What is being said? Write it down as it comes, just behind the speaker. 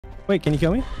Wait, can you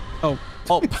kill me? Oh.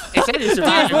 Oh. It said you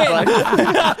survived.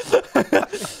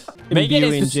 Make it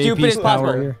as stupid as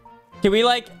possible. Here. Can we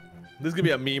like... This is gonna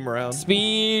be a meme round.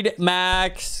 Speed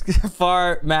max,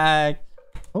 fart max.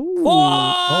 Ooh.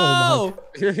 Whoa!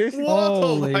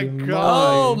 Oh my god.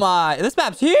 Oh my! This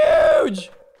map's huge.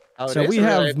 Oh, So we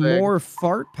have more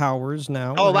fart powers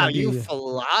now. Oh wow, you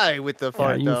fly with the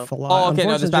fart you though. fly. Oh, okay,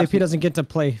 no, Unfortunately, this JP doesn't get to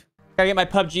play. Gotta get my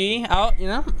PUBG out, you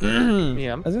know?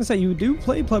 Yeah. I was gonna say you do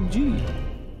play PUBG.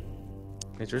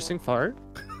 Interesting fart.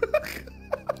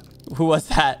 Who was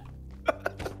that?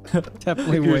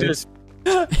 Definitely You would. just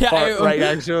Yeah, fart right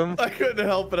next to him. I couldn't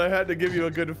help it. I had to give you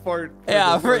a good fart.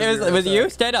 Yeah, it was you.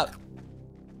 Stand up.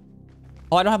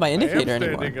 Oh, I don't have my indicator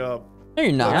anymore. Standing up. No,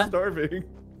 you're I'm not. starving.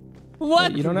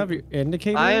 What? Wait, you don't have your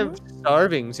indicator? I am anymore?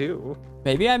 starving too.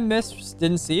 Maybe I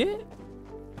didn't see it.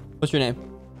 What's your name?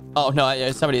 Oh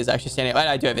no, somebody is actually standing up.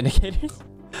 I do have indicators.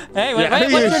 Hey, wait, Yeah,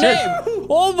 what's your name?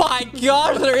 Oh my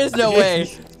gosh, there is no way.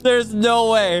 There's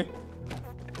no way.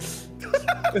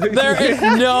 There is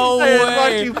no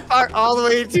way. You fart all the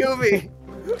way to me.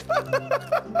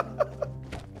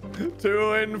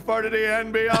 To infinity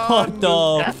and beyond. What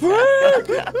the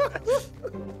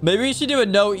frick? Maybe we should do a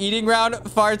no eating round,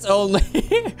 farts only.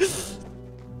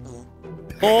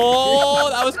 Oh,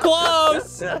 that was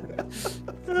close.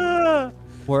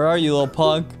 Where are you, little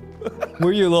punk? Where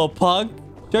are you, little punk?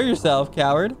 Show yourself,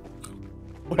 coward.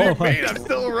 What do you mean? I'm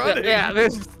still running. Yeah,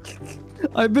 this.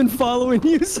 I've been following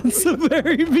you since the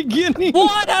very beginning.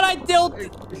 What? How'd I tilt?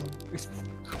 Excuse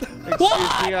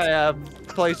me, I have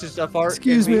places to fart.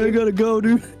 Excuse me, I gotta go,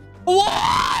 dude. What?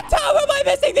 How am I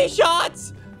missing these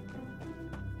shots?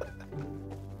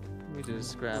 Let me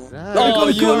just grab that. Oh,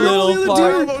 you little I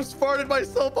fart. almost farted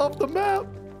myself off the map.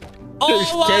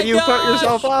 Oh my Can you fart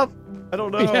yourself gosh. off? I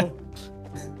don't know. Yeah.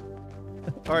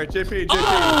 All right, JP.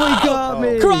 Oh, he got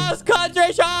me. Cross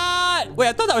country shot. Wait,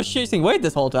 I thought I was chasing Wade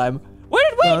this whole time. Where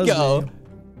did Wade go?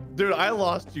 Dude, I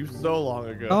lost you so long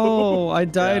ago. Oh, I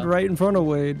died right in front of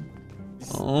Wade.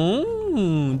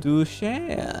 Oh, douche.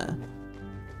 I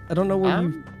don't know where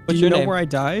you. What's Do you your know name? where I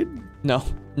died? No,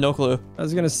 no clue. I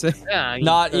was gonna say. Yeah.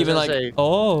 Not even like.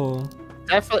 Oh.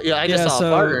 Definitely. Yeah, I just saw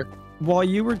so a farter. while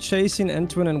you were chasing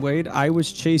Entoan and Wade, I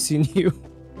was chasing you.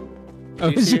 I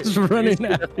You was see- just you running see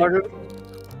the after. farter?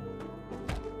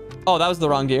 Oh, that was the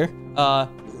wrong deer.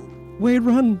 Wade,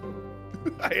 run.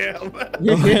 I am.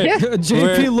 Okay. JP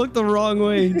Where- looked the wrong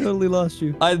way. He totally lost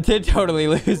you. I did totally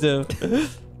lose him.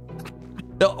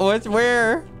 No,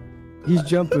 where? He's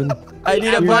jumping. I need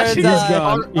a I'm bird's watching He's this eye. guy.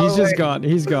 gone. He's just gone.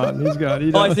 He's gone. He's gone.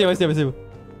 He's Oh, I gone. see him. I see him. I see him.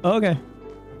 Okay.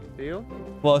 Deal?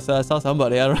 Well, so I saw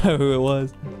somebody. I don't know who it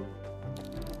was.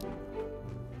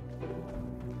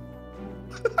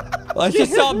 I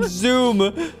just saw him zoom.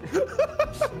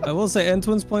 I will say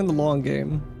Entoan's playing the long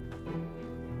game.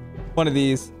 One of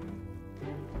these.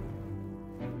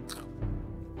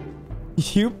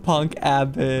 You punk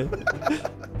Abbott.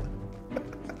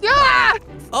 Yeah!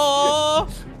 Oh.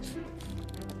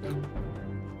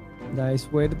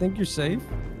 Nice. Wade, I think you're safe.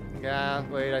 Yeah,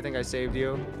 wait, I think I saved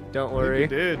you. Don't You worry.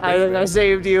 did. I think I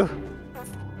saved you.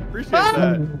 Appreciate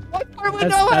that. What fart went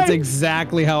nowhere? That's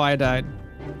exactly how I died.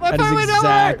 What That fart is went nowhere?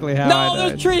 exactly how No, I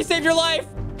died. those trees saved your life.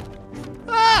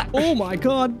 Ah! Oh my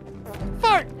god.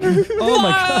 Fart! Oh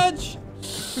my god. Fudge!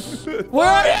 Where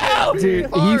are you? Dude, he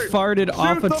Fart. farted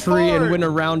off Shoot a the tree and fart. went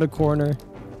around a corner.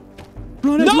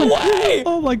 Run, No Entoan. way!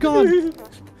 Oh my god.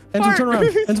 Entoan, turn around.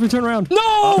 Entoan, turn around. No!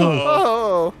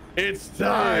 Oh! It's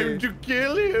time to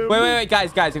kill you. Wait,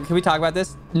 guys, can we talk about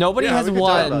this? Nobody Yeah, has we can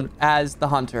talk about won it. as the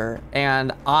hunter,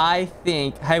 and I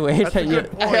think. Hey, wait, That's a you,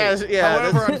 good point. Yes, yeah,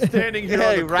 However, that's- I'm standing here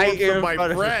Hey, on the right corpse here of in my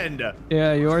front of you. friend.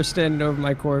 Yeah, you are standing over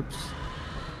my corpse.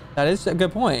 that is a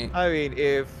good point. I mean,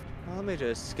 if... Let me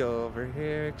just go over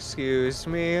here. Excuse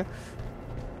me.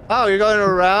 Oh, you're going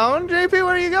around? JP, where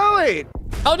are you going?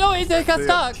 Oh no, he got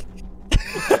stuck.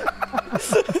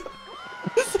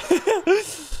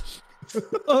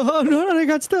 Oh no, I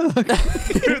got stuck. Dude,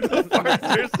 the farts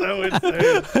are so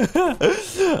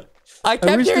insane. I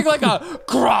kept wish hearing the- like a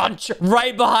crunch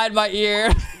right behind my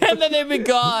ear, and then they'd be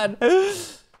gone.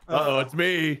 Uh-oh, it's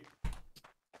me.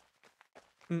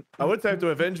 I would have to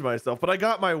avenge myself, but I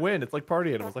got my win. It's like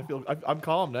party animals. I'm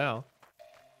calm now.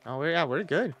 Oh, yeah, we're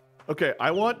good. Okay,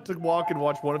 I want to walk and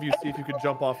watch one of you see if you can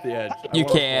jump off the edge. I You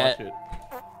want to can't. watch it.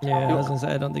 Yeah, I was gonna say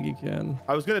I don't think you can.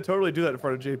 I was gonna totally do that in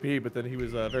front of JP, but then he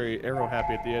was very arrow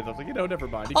happy at the end. I was like, never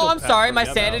mind. He Oh, killed I'm Pat sorry, for my me.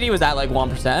 I'm sanity out. was at like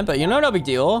 1%, but you know, no big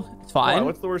deal. It's Why? fine.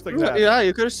 What's the worst thing that happened? Yeah,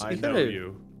 you could I have. know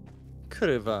you. Could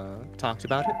have talked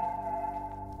about it.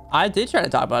 I did try to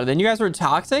talk about it. Then you guys were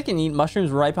toxic and eat mushrooms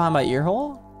right behind my ear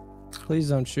hole. Please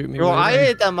don't shoot me. Well, Wade. I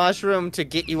ate that mushroom to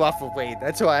get you off of Wade.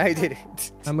 That's why I did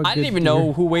it. I'm a I didn't good even deer.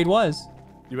 know who Wade was.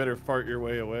 You better fart your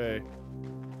way away.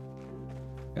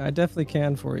 I definitely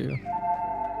can for you.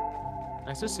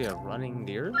 Nice to see a running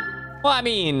deer. Well, I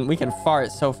mean, we can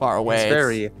fart so far away. It's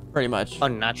very pretty much.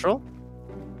 unnatural.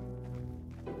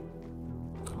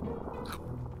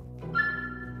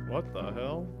 What the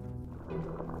hell?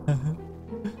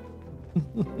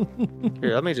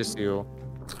 Here, let me just do.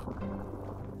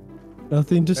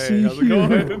 Nothing to Hey, see how's it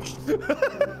here. going?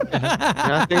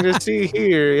 Nothing to see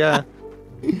here. Yeah.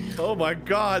 Oh my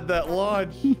god, that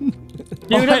launch. Dude,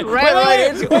 wait, I'm right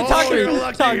into wait, talk Oh, to you're me.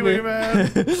 lucky, Talk to me.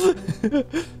 man.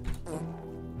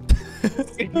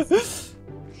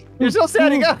 You're still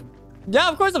standing up. Yeah,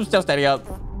 of course I'm still standing up.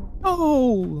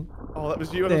 Oh. Oh, that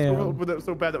was you. Damn. That was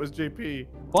so bad. That was JP.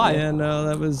 Why? Yeah, no,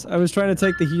 that was. I was trying to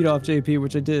take the heat off JP,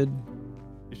 which I did.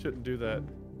 You shouldn't do that.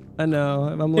 I know.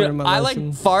 I'm Dude, learning my I like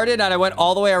lesson. farted and I went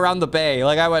all the way around the bay.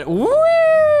 Like I went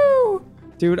woo.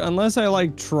 Dude, unless I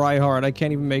like try hard, I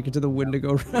can't even make it to the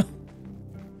Wendigo round.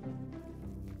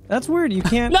 That's weird. You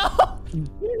can't. No. I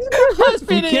was You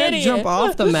being an can't idiot. jump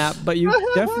off the map, but you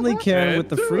definitely can with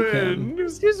the free cam.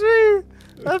 Excuse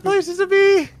me. That place is a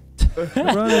bee. Run,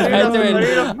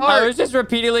 Entoan, run. I was just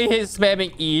repeatedly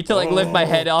spamming E to like lift my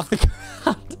head off the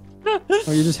ground.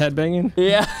 Oh, you're just headbanging?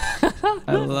 Yeah.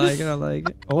 I like it. I like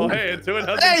it. Oh, Oh, hey, Entoan,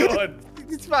 how's Hey. it going?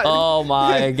 It's fine. Oh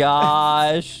my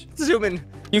gosh. Zoom in.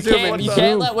 You Zoom can't. in. You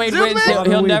can't let Wade Zoom win. in. He'll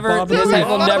Bob never. and His weave, head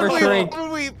will Bob never and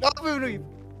shrink. weave, Bob and weave.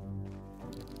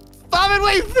 Bob and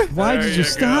weave. why There did you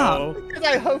stop? go. Because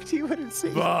I hoped he wouldn't see.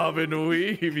 Bob and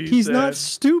weave. He's not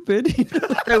stupid.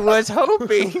 I was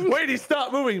hoping. Wait, he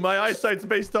stopped moving. My eyesight's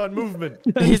based on movement.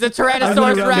 He's a I've gone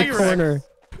Tyrannosaurus around Rex. the corner.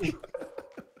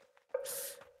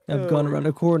 I've gone around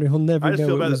the corner. He'll never I just know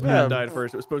feel it bad was that me. Matt died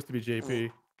first. It was supposed to be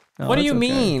JP. Oh, What do that's you okay.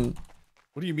 mean?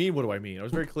 What do you mean? What do I mean? I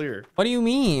was very clear. What do you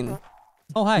mean?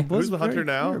 Oh hi. Was Who's the very hunter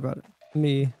now? clear about it.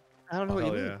 Me. I don't know what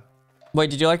you Oh mean. yeah. Wait,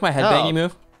 did you like my headbanging Oh.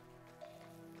 move?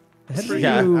 Headbang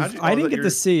Yeah. move. How'd you know I didn't that get you're-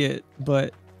 to see it,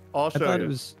 but I'll I show thought you. it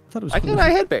was. I thought it was. I cool. can I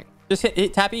headbang. Just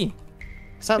hit tap E.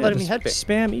 It's not Yeah, letting me just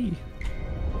headbang. Spam E.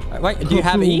 Wait, do you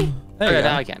have E? There you Okay, go.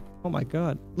 now I can. Oh my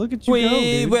God! Look at you Wait, go,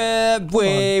 dude.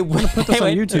 wait, I'm gonna put this on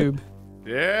wait. YouTube.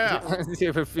 Yeah.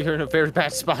 You're in a very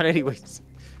bad spot, anyways.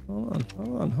 Hold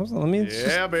on. Let me.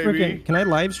 Yeah, baby. Frickin', can I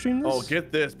live stream this? Oh,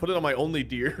 get this. Put it on my only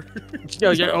deer.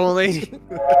 Yo, you're only.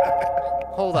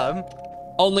 Hold on.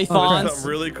 OnlyFawns. Something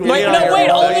really cool. Wait, Yeah, no, wait.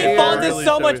 yeah, OnlyFawns yeah. is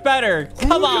so much better.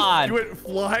 Come You on. went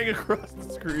flying across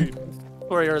the screen.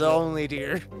 Or you're the only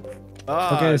deer.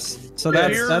 Ah, Okay, so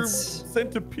deer that's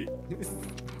centipede.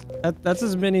 that's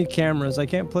as many cameras. I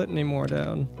can't put any more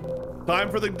down. Time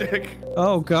for the dick.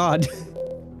 Oh God.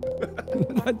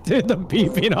 Dude, the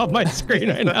beeping on my screen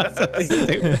right now. is so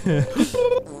stupid.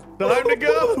 Time to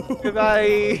go.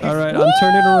 Goodbye. All right, I'm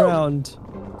turning around.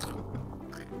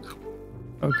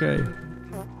 Okay.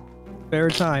 Fair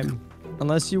time.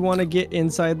 Unless you want to get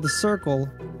inside the circle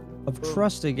of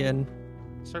trust again.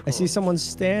 I see someone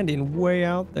standing way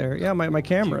out there. Yeah, my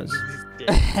cameras.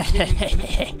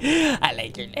 I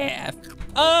like your laugh.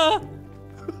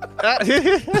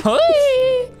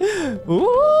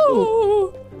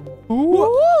 Ooh.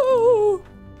 Ooh.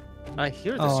 I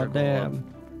hear the Oh circle. damn.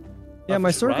 Yeah, of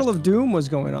my circle trust? of doom was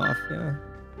going off. Yeah.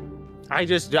 I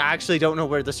just actually don't know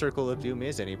where the circle of doom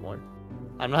is anymore.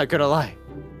 I'm not gonna lie.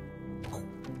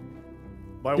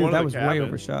 By Dude, one that of was the way cabins.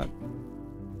 overshot.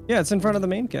 Yeah, it's in front of the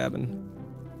main cabin.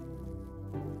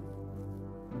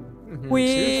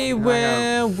 We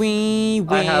will.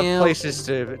 I have places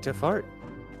to fart.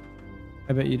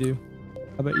 I bet you do.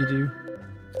 I bet you do.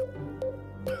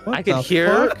 What I could the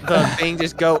hear fuck? the thing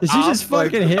just go. Did you just off,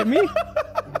 like- fucking hit me?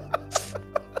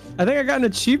 I think I got an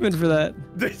achievement for that.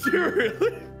 Did you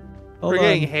really? Hold We're on.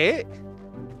 getting hit.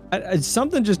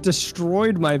 Something just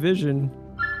destroyed my vision.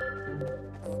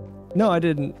 No, I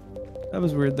didn't. That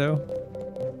was weird though.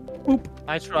 Oop.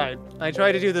 I tried. I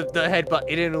tried to do the headbutt.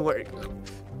 It didn't work.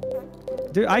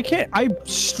 Dude, I can't. I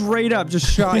straight up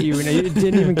just shot you and it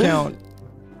didn't even count.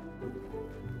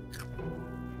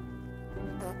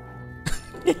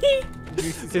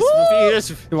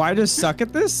 Do I just suck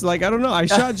at this? Like, I don't know. I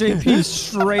shot JP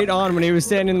straight on when he was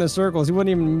standing in the circles. He wasn't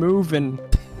even moving.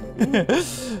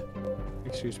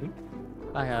 Excuse me.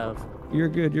 I have. You're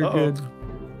good. You're Uh-oh. good.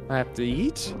 I have to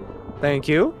eat. Thank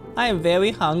you. I am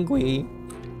very hungry.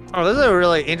 Oh, this is a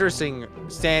really interesting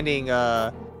standing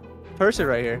person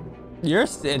right here. You're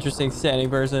an interesting standing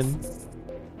person.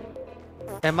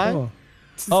 Am I? Oh.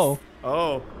 Oh.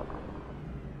 Oh.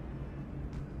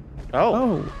 Oh.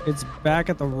 Oh, it's back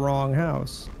at the wrong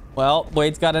house. Well,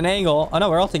 Wade's got an angle. Oh no,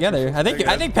 we're all together. I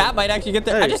think Pat might actually get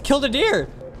there. I just killed a deer.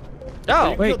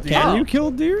 Oh, wait, can you kill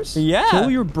deers? Yeah.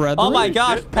 Kill your brethren? Oh my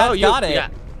gosh, Pat got it. Yeah.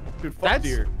 Dude, fuck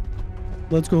deer.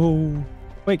 Let's go.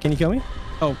 Wait, can you kill me?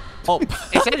 Oh. Oh.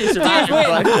 It said you survived.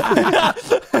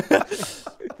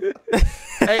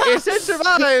 It said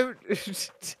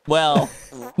survived. Well,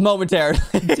 momentarily.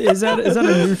 Is that a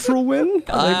neutral win?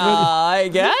 I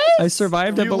guess. I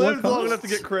survived it, You but what lived long cost? enough to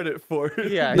get credit for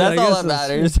it. Yeah. That's I all guess that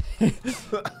matters.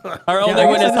 Our only I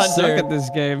win is guess I suck Hunter. at this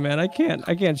game, man. I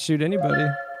can't shoot anybody.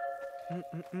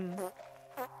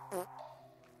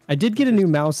 I did get a new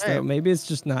mouse though. Maybe it's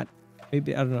just not.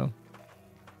 Maybe I don't know.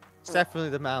 It's definitely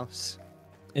the mouse.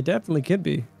 It definitely could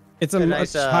be. It's a much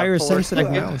nice, higher forward sensitive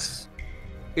thinking. mouse.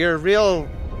 You're a real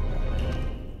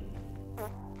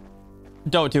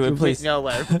Don't do it, please.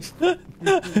 nowhere.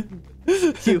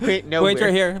 You ain't nowhere. Wait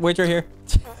right here. Wait right here.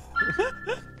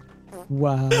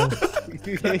 Wow. The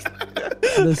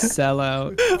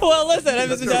sellout. Well,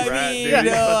 listen, Such a rat, dude. Such a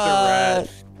rat.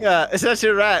 Yeah, it's such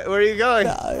a rat. Where are you going?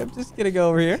 I'm just gonna go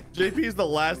over here. JP is the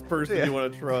last person you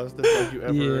want to trust. It's like you ever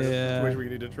in a situation where you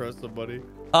need to trust somebody.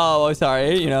 Oh, I'm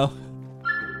sorry. You know,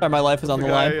 sorry, my life is on the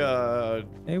line.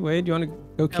 Hey Wade, you want to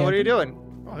go camping? Hey, what are you doing?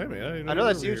 Oh, hey man, I know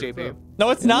that's you, JP. No,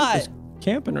 it's not.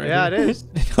 Camping right Yeah, here. it is.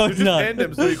 No, You it's just not. end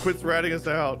him so he quits ratting us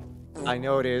out. I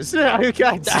know it is. You got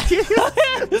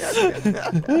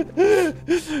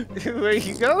Where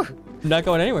you go? I'm not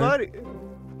going anywhere. Buddy.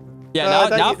 Yeah, I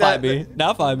now thought find me.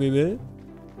 Now find me, man.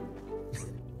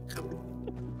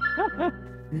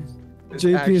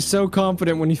 JP is so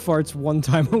confident when he farts one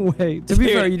time away. To be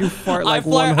fair, you do fart like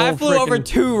one whole I flew over frickin-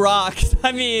 2 rocks.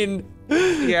 I mean,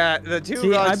 Yeah, the two See,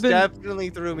 rocks I've been- definitely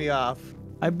threw me off.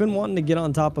 I've been wanting to get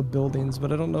on top of buildings,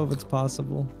 but I don't know if it's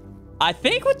possible. I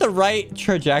think with the right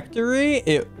trajectory,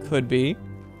 it could be.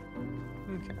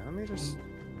 Okay, let me just.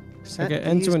 set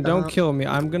Okay, these Entoan, don't up. kill me.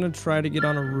 I'm gonna try to get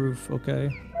on a roof, okay?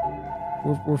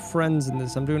 We're friends in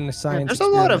this. I'm doing a science There's a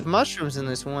lot of experiment. mushrooms in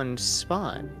this one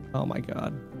spot. Oh my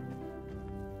god.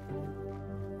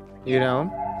 You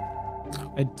know?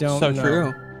 I don't So know.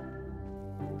 true.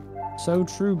 So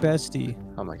true, bestie.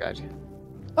 Oh my god.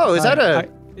 Oh, is that a?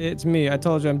 It's me. I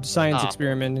told you I'm science Oh.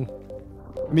 experimenting.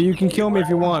 I mean, you can kill me if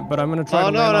you want, but I'm gonna try Oh,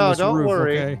 to no, land on no, this don't roof,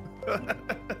 worry. okay?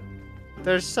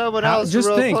 There's someone How- else just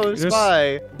real think, close just-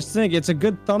 by. Just think, it's a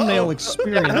good thumbnail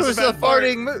experience. That was a bad part.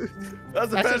 farting move. That's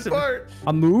the That's best just a- part.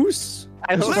 A moose?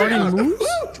 I A hope farting so. moose?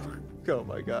 Oh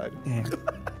my god. Damn.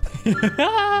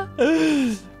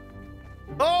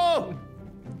 Oh,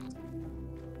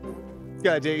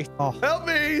 God dang. Oh, help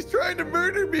me! He's trying to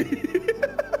murder me.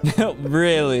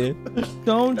 Really?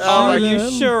 don't Oh, Are shoot you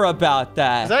him. sure about Is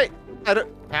that? that? I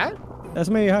don't. Pat? That's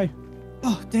me. Hi.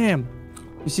 Oh, damn.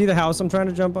 You see the house I'm trying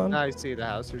to jump on? I see the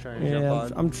house you're trying to jump Yeah,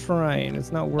 on. I'm trying.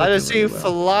 It's not working. I just see really well.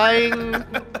 flying.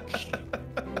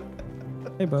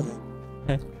 Hey, bud.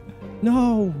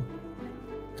 No.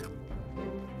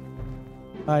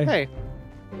 Hi. Hey,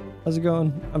 How's it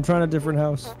going? I'm trying a different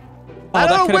house. Oh, I that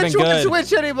don't could know have which been one's good.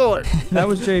 which anymore. That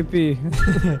was JP.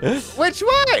 Which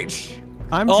one?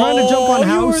 I'm trying to jump on You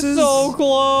houses. were so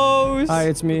close. Hi,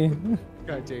 it's me.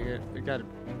 God dang it! I got.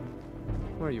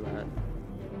 Where are you at?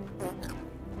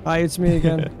 Hi, it's me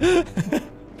again.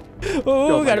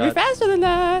 Oh, my gotta be God. faster than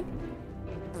that.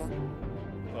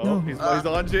 Oh, he's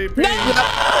on JP.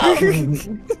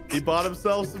 He bought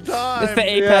himself some time. It's the Yeah,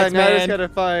 apex, now I just man. gotta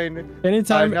find.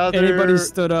 Anytime Another- anybody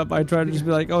stood up, I tried to just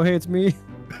be like, "Oh, hey, it's me."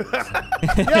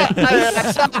 Yeah,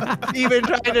 I stopped even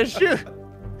trying to shoot.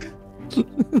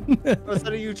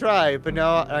 Instead of you try, but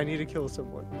now I need to kill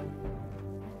someone.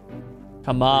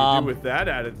 Come What do you on. do with that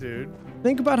attitude?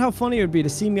 Think about how funny it would be to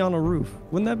see me on a roof.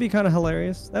 Wouldn't that be kind of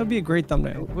hilarious? That would be a great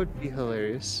thumbnail. It would be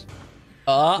hilarious.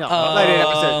 Uh-oh. No, I didn't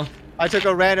have to. I took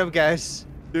a random guess.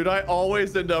 Dude, I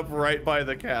always end up right by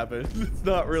the cabin. It's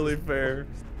not really fair.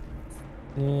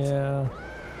 Yeah.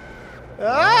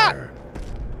 Ah!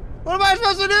 What am I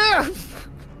supposed to do?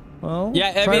 Well. Yeah,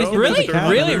 I try mean, to it's get really, the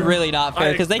cabin. really, really not fair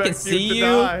I because they can expect see to you.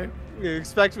 die. You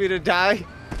expect me to die?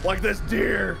 Like this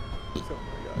deer. Oh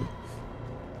my god.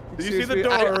 Do you see Excuse the me,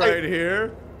 door right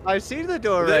here? I see the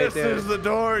door right This there. is the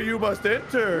door you must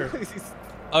enter.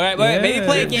 All right, wait, maybe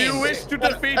play a If game. you wish to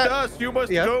defeat us, you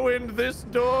must Yeah. go in this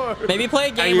door. Maybe play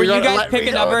a Are game you where you gonna guys let pick me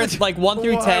a go? number like 1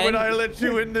 through Why 10. would I let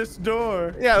you in this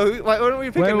door? Yeah, why don't we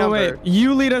pick Wait, a wait, number? wait.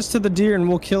 You lead us to the deer and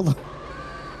we'll kill them.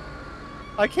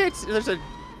 I can't. There's a.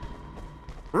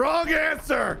 Wrong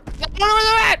answer. What are we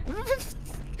at?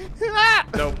 Ah!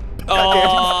 Nope.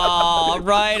 Oh,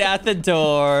 right at the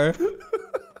door.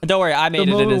 Don't worry, I The made it in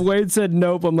moment his... Wade said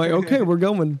nope, I'm like, okay, we're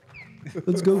going.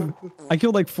 Let's go. I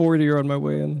killed like 4 deer on my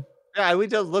way in. Yeah, we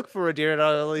don't look for a deer and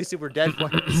only super dead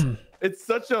ones. It's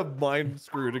such a mind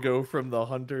screw to go from the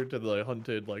hunter to the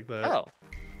hunted like that. Oh.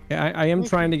 Yeah, I am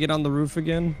trying to get on the roof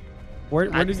again. Where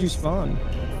did you spawn?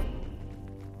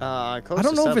 I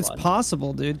don't know if it's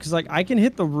possible, dude, because like I can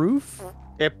hit the roof.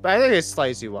 I think it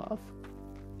slices you off.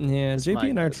 Yeah,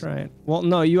 JP and I are trying. Well,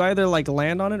 no, you either like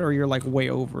land on it or you're like way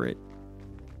over it.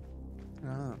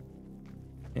 Oh.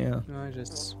 Yeah. No, I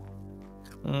just.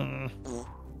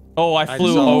 Oh, I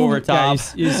flew over top.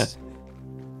 Yeah,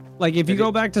 like if you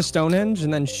go back to Stonehenge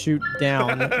and then shoot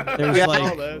down, there's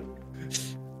like.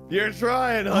 You're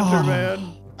trying, Hunter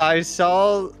man. I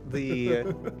saw the.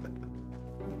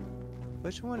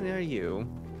 Which one are you?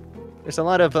 There's a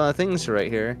lot of things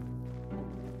right here.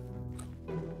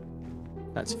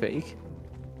 That's fake.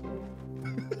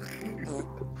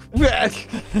 Yeah, which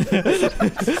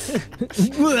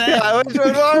one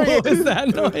are you? What was that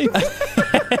noise?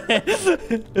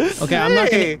 Okay,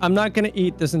 I'm not gonna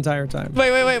eat this entire time.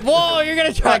 Wait. Whoa, you're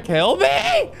gonna try to kill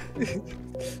me?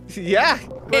 Yeah.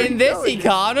 In this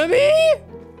economy?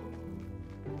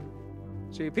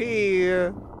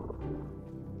 JP.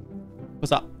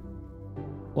 What's up?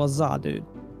 What's up, dude?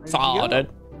 What's up, dude?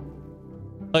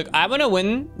 Look, I'm gonna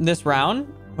win this round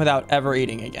without ever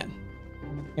eating again.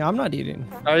 Yeah, I'm not eating.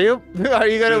 Are you? Are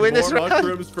you gonna win this round?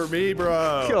 Mushrooms for me,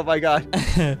 bro. Oh my god.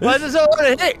 Why does it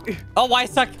want to hit? Oh, I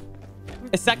suck.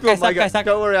 I suck. I suck.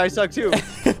 Don't worry, I suck too.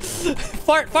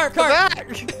 Fart. Come back.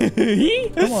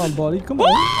 Come on, buddy. Come on.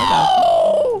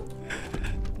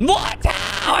 What?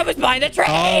 Oh, I was behind a tree.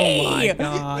 Oh my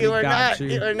god.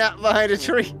 You are not behind a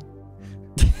tree.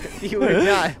 You are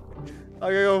not. I'm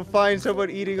gonna go find someone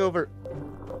eating over.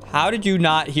 How did you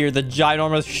not hear the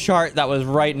ginormous shark that was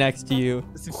right next to you?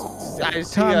 I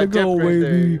see Time to go,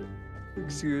 baby. There.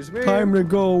 Excuse me. Time to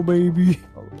go, baby.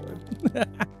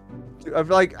 Dude, I'm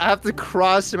like, I have to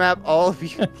cross map all of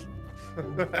you.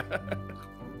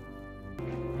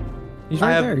 He's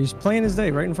right there. He's playing his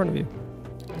day right in front of you.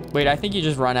 Wait, I think you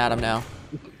just run at him now.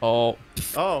 Oh.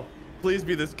 Oh, please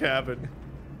be this cabin.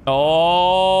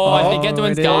 Oh, I think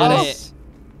Entoan's got it.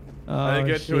 I think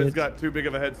Entoan's got too big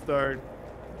of a head start.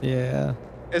 Yeah.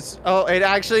 It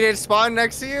actually did spawn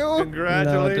next to you?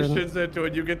 Congratulations,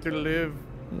 Entoan. You get to live.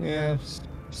 Yeah.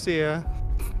 See ya.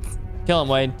 Kill him,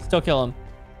 Wade. Still kill him.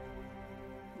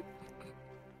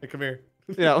 Hey, come here.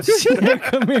 Yeah.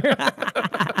 Come here.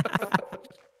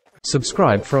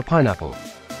 Subscribe for a pineapple.